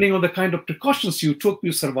 Depending on the kind of precautions you took,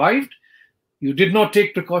 you survived. You did not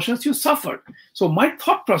take precautions, you suffered. So my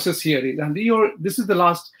thought process here is, and this is the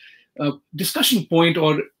last discussion point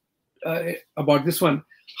about this one,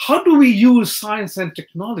 how do we use science and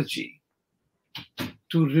technology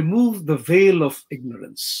to remove the veil of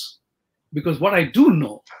ignorance? Because what I do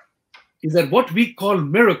know is that what we call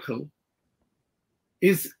miracle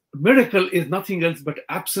is nothing else but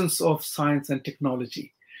absence of science and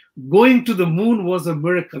technology. Going to the moon was a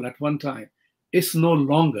miracle at one time. It's no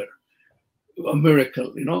longer a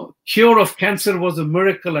miracle. Cure of cancer was a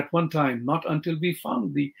miracle at one time, not until we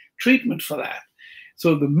found the treatment for that.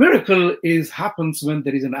 So the miracle happens when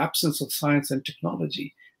there is an absence of science and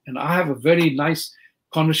technology. And I have a very nice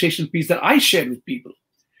conversation piece that I share with people.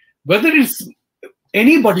 Whether it's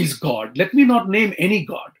anybody's God, let me not name any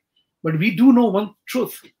God, but we do know one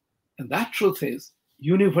truth. And that truth is,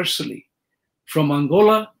 universally, from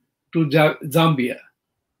Angola to Zambia,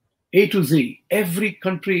 A to Z, every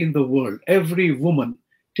country in the world, every woman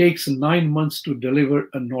takes 9 months to deliver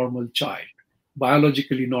a normal child,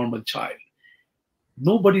 biologically normal child.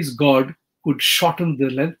 Nobody's God could shorten the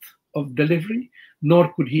length of delivery,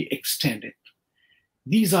 nor could he extend it.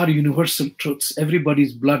 These are universal truths.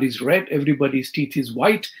 Everybody's blood is red, everybody's teeth is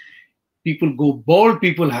white. People go bald,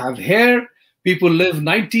 people have hair, people live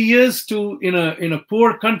 90 years in a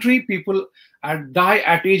poor country, people die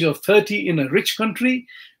at age of 30 in a rich country.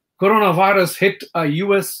 Coronavirus hit a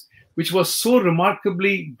US, which was so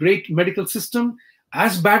remarkably great medical system.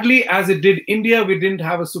 As badly as it did India, we didn't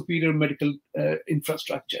have a superior medical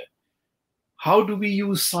infrastructure. How do we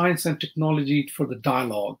use science and technology for the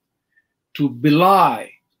dialogue to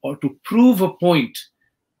belie or to prove a point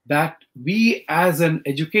that we as an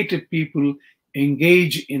educated people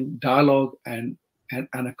engage in dialogue and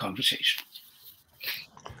a conversation?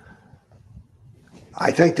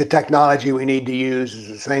 I think the technology we need to use is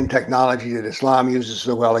the same technology that Islam uses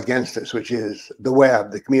so well against us, which is the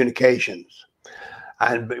web, the communications.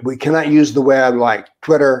 And we cannot use the web like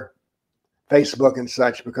Twitter, Facebook, and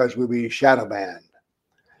such, because we'll be shadow banned.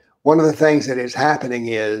 One of the things that is happening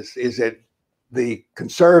is that the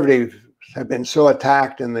conservatives have been so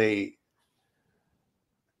attacked in the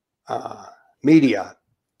media,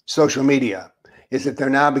 social media, is that they're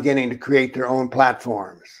now beginning to create their own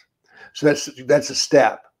platforms. So that's a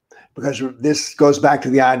step, because this goes back to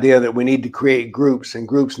the idea that we need to create groups, and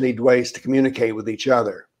groups need ways to communicate with each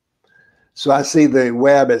other. So I see the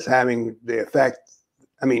web as having the effect.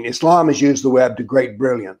 I mean, Islam has used the web to great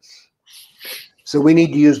brilliance. So we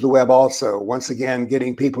need to use the web also, once again,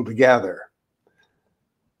 getting people together,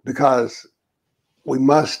 because we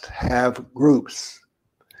must have groups.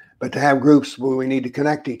 But to have groups, well, we need to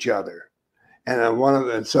connect each other.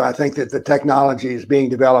 And so I think that the technology is being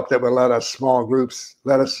developed that will let us small groups,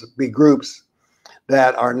 let us be groups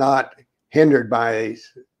that are not hindered by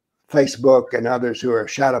Facebook and others who are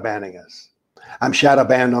shadow banning us. I'm shadow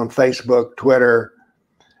banned on Facebook, Twitter.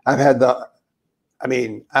 I've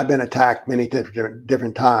been attacked many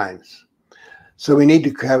different times. So we need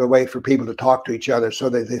to have a way for people to talk to each other so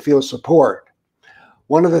that they feel support.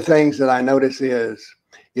 One of the things that I notice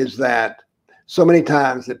is that so many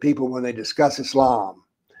times that people, when they discuss Islam,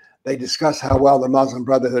 they discuss how well the Muslim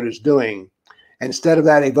Brotherhood is doing. Instead of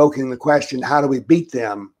that evoking the question, how do we beat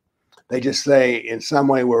them? They just say, in some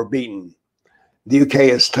way, we're beaten. The UK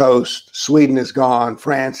is toast. Sweden is gone.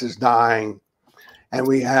 France is dying. And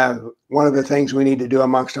we have, one of the things we need to do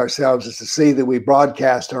amongst ourselves is to see that we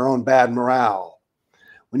broadcast our own bad morale.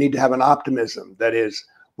 We need to have an optimism. That is,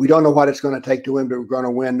 we don't know what it's going to take to win, but we're going to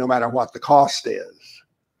win no matter what the cost is.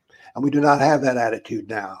 And we do not have that attitude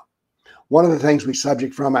now. One of the things we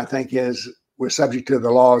subject from, I think, is we're subject to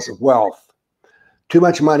the laws of wealth. Too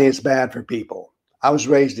much money is bad for people. I was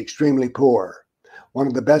raised extremely poor. One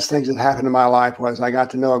of the best things that happened in my life was I got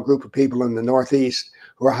to know a group of people in the Northeast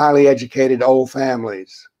who were highly educated, old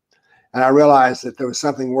families. And I realized that there was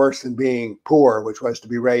something worse than being poor, which was to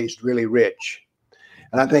be raised really rich.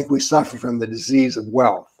 And I think we suffer from the disease of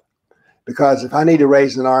wealth. Because if I need to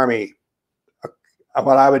raise an army,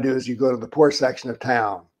 what I would do is you go to the poor section of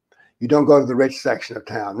town. You don't go to the rich section of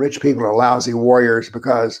town. Rich people are lousy warriors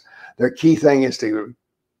because their key thing is to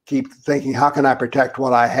keep thinking, how can I protect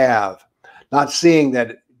what I have? Not seeing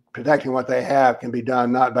that protecting what they have can be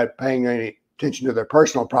done not by paying any attention to their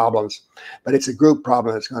personal problems, but it's a group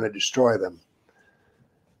problem that's going to destroy them.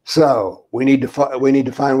 So we need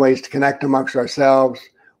to find ways to connect amongst ourselves.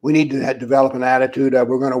 We need to develop an attitude of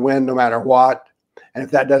we're going to win no matter what. And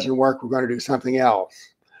if that doesn't work, we're going to do something else.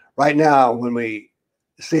 Right now, when we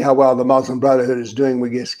see how well the Muslim Brotherhood is doing, we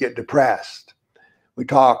just get depressed. We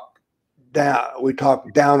talk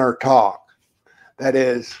downer talk. That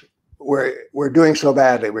is, we're doing so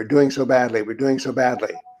badly. We're doing so badly. We're doing so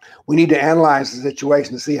badly. We need to analyze the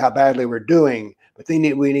situation to see how badly we're doing, but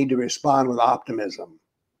we need to respond with optimism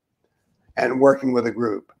and working with a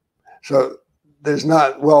group. So there's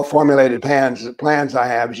not well-formulated plans I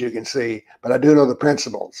have, as you can see, but I do know the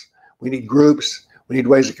principles. We need groups, we need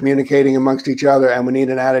ways of communicating amongst each other, and we need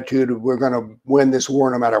an attitude of we're going to win this war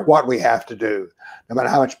no matter what we have to do, no matter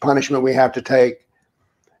how much punishment we have to take.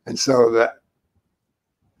 And so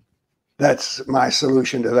that's my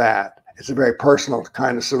solution to that. It's a very personal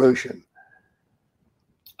kind of solution.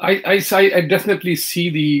 I definitely see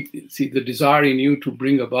the desire in you to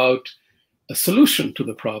bring about a solution to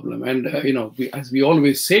the problem. And, as we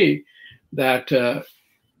always say, that,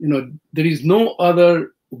 there is no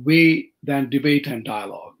other way than debate and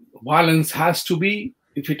dialogue. Violence has to be,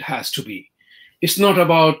 if it has to be. It's not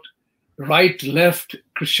about right, left,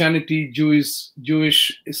 Christianity,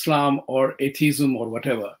 Jewish, Islam, or atheism, or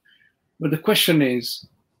whatever. But the question is,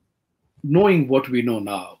 knowing what we know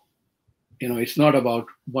now, it's not about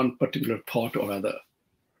one particular thought or other.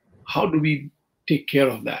 How do we take care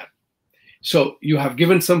of that? So you have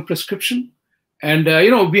given some prescription, and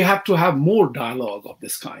we have to have more dialogue of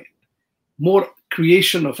this kind, more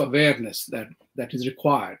creation of awareness that is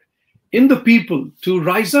required. in the people to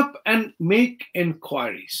rise up and make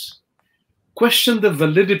inquiries, question the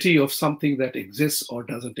validity of something that exists or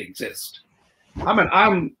doesn't exist. I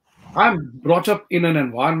mean, I'm brought up in an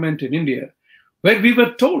environment in India where we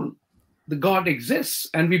were told the God exists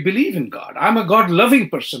and we believe in God. I'm a God-loving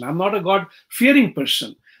person. I'm not a God-fearing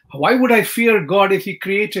person. Why would I fear God if He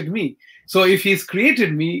created me? So if He's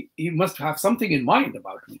created me, He must have something in mind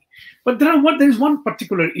about me. But there is one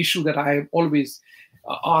particular issue that I have always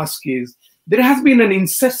asked is there has been an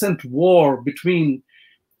incessant war between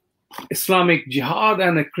Islamic jihad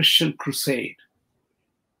and a Christian crusade.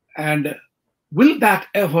 And will that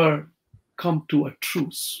ever come to a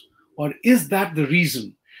truce? Or is that the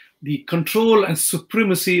reason, the control and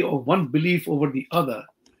supremacy of one belief over the other,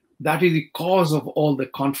 that is the cause of all the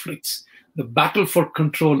conflicts, the battle for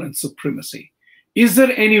control and supremacy? Is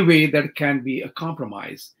there any way that can be a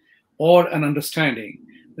compromise or an understanding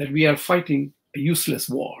that we are fighting a useless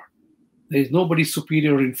war? There is nobody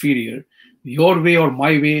superior or inferior. Your way or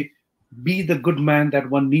my way, be the good man that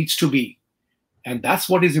one needs to be. And that's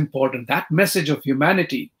what is important. That message of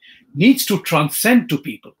humanity needs to transcend to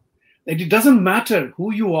people. That it doesn't matter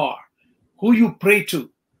who you are, who you pray to,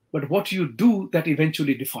 but what you do that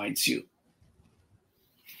eventually defines you.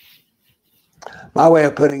 My way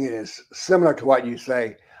of putting it is similar to what you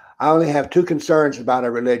say. I only have two concerns about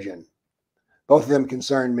a religion. Both of them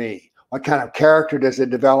concern me. What kind of character does it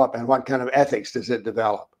develop and what kind of ethics does it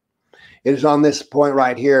develop? It is on this point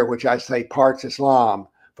right here, which I say parts Islam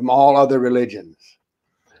from all other religions.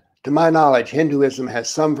 To my knowledge, Hinduism has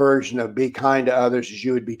some version of be kind to others as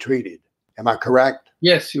you would be treated. Am I correct?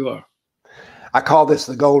 Yes, you are. I call this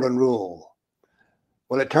the golden rule.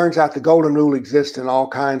 Well, it turns out the golden rule exists in all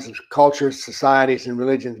kinds of cultures, societies, and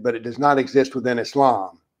religions, but it does not exist within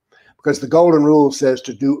Islam. Because the golden rule says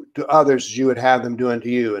to do to others as you would have them do unto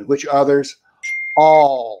you. And which others?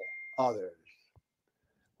 All others.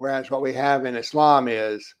 Whereas what we have in Islam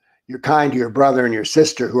is you're kind to your brother and your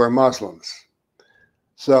sister who are Muslims.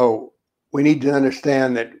 So we need to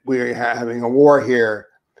understand that we're having a war here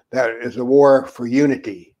that is a war for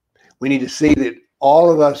unity. We need to see that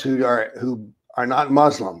all of us who are not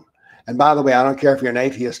Muslim, and by the way, I don't care if you're an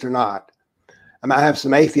atheist or not. I might have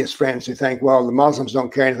some atheist friends who think, well, the Muslims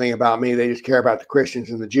don't care anything about me. They just care about the Christians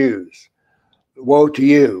and the Jews. Woe to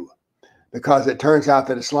you, because it turns out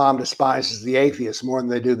that Islam despises the atheist more than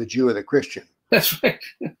they do the Jew or the Christian. That's right.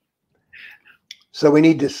 So we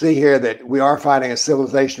need to see here that we are fighting a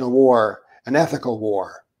civilizational war, an ethical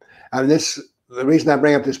war. And the reason I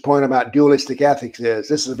bring up this point about dualistic ethics is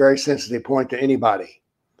this is a very sensitive point to anybody,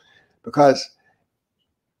 because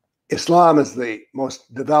Islam is the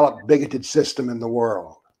most developed bigoted system in the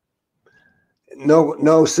world.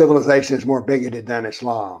 No civilization is more bigoted than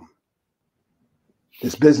Islam.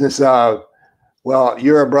 This business of, well,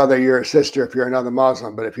 you're a brother, you're a sister if you're another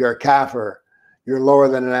Muslim, but if you're a kafir, you're lower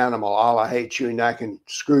than an animal. Allah hates you and I can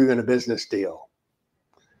screw you in a business deal.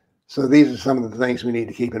 So these are some of the things we need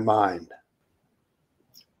to keep in mind.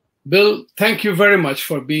 Bill, thank you very much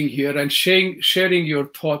for being here and sharing your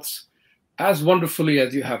thoughts as wonderfully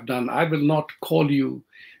as you have done. I will not call you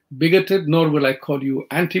bigoted, nor will I call you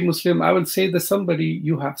anti-Muslim. I will say that somebody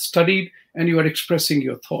you have studied and you are expressing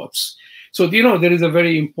your thoughts. So, there is a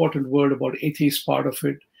very important word about atheist part of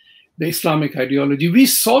it, the Islamic ideology. We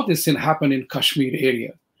saw this happen in Kashmir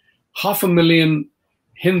area. 500,000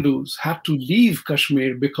 Hindus had to leave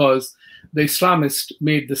Kashmir because the Islamists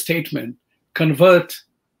made the statement, convert,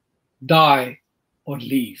 die, or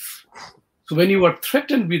leave. So when you are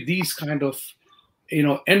threatened with these kind of,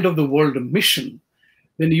 end of the world mission,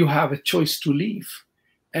 then you have a choice to leave.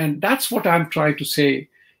 And that's what I'm trying to say,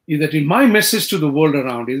 is that in my message to the world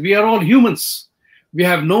around is we are all humans. We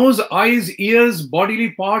have nose, eyes, ears,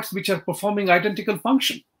 bodily parts which are performing identical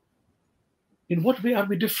function. In what way are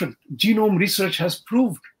we different? Genome research has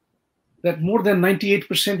proved that more than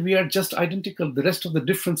 98% we are just identical. The rest of the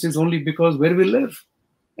difference is only because where we live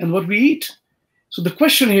and what we eat. So the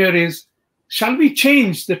question here is, shall we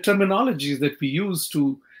change the terminologies that we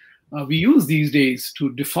use these days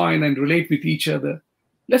to define and relate with each other?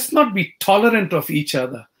 Let's not be tolerant of each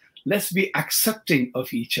other. Let's be accepting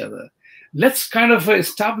of each other. Let's kind of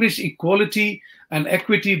establish equality and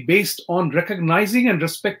equity based on recognizing and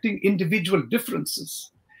respecting individual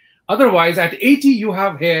differences. Otherwise, at 80, you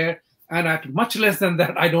have hair, and at much less than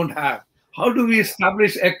that, I don't have. How do we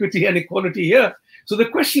establish equity and equality here? So the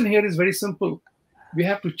question here is very simple. We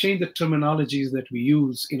have to change the terminologies that we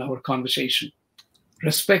use in our conversation.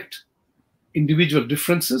 Respect individual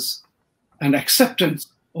differences and acceptance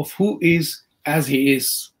of who is as he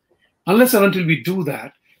is. Unless and until we do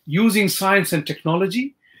that, using science and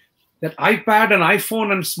technology, that iPad and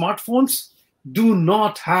iPhone and smartphones do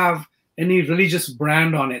not have any religious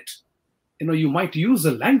brand on it. You might use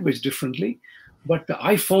the language differently, but the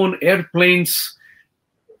iPhone, airplanes,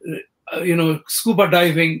 scuba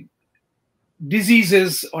diving,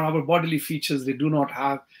 diseases or our bodily features, they do not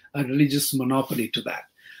have a religious monopoly to that.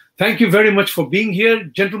 Thank you very much for being here,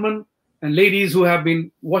 gentlemen and ladies who have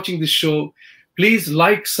been watching this show. Please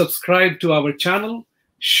like, subscribe to our channel,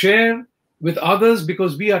 share with others,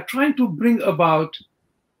 because we are trying to bring about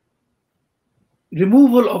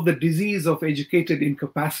removal of the disease of educated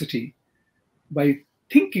incapacity by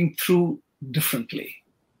thinking through differently.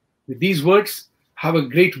 With these words, have a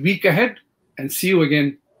great week ahead and see you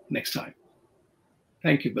again next time.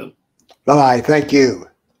 Thank you, Bill. Bye-bye. Thank you.